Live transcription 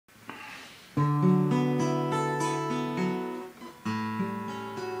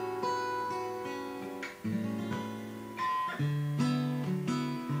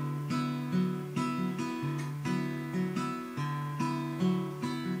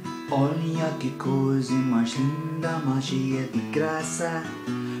Olha que coisa mais linda, mais cheia de graça.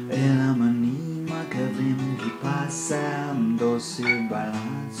 Ela me anima, que vem que passa, um doce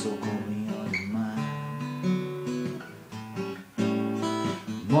balanço comigo de mar.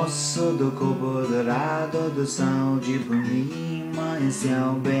 Moço do corpo dourado, do sal de Ipenema, esse é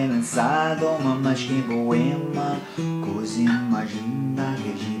o balançado, uma mais que boema, coisa mais linda que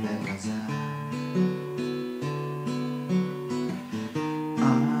a gente vai casar.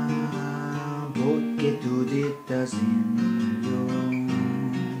 Porque tudo está lindo.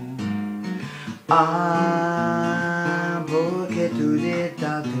 Porque tudo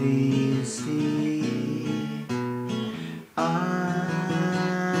está triste.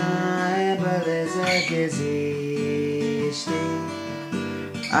 É beleza que existe.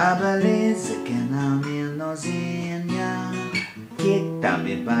 A beleza que na menorzinha, que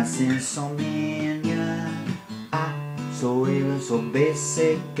também passa em sombrinha. Sou eu,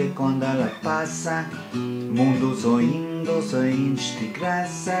 soubesse que quando ela passa, mundo sorrindo de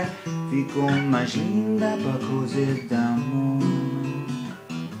graça, ficou mais linda pra coisa de amor.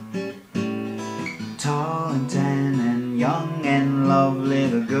 Tall and tan and young and lovely,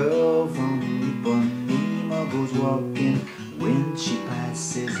 the girl from Ipenema goes walking. When she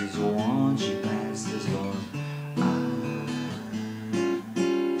passes is one she passes, Lord.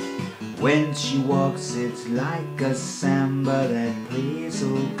 When she walks it's like a samba that plays so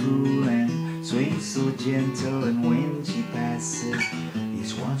cool and swings so gentle, and when she passes,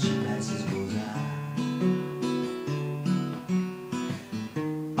 each one she passes goes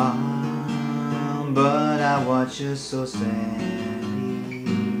on. But I watch her so sadly.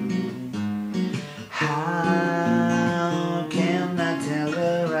 How can I tell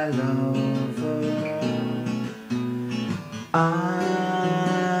her I love her?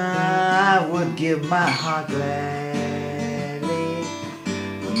 I would give my heart gladly,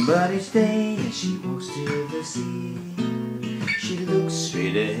 but each day as she walks to the sea, she looks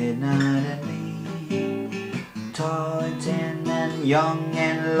straight ahead, not at me. Tall and tan and young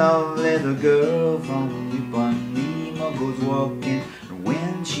and lovely, the girl from Ipenema goes walking, and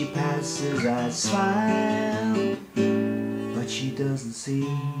when she passes I smile, but she doesn't see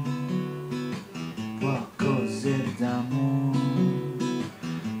what causa d'amor.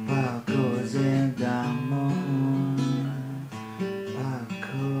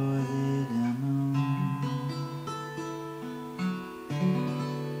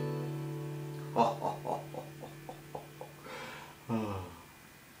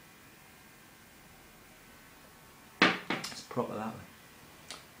 It's proper that way.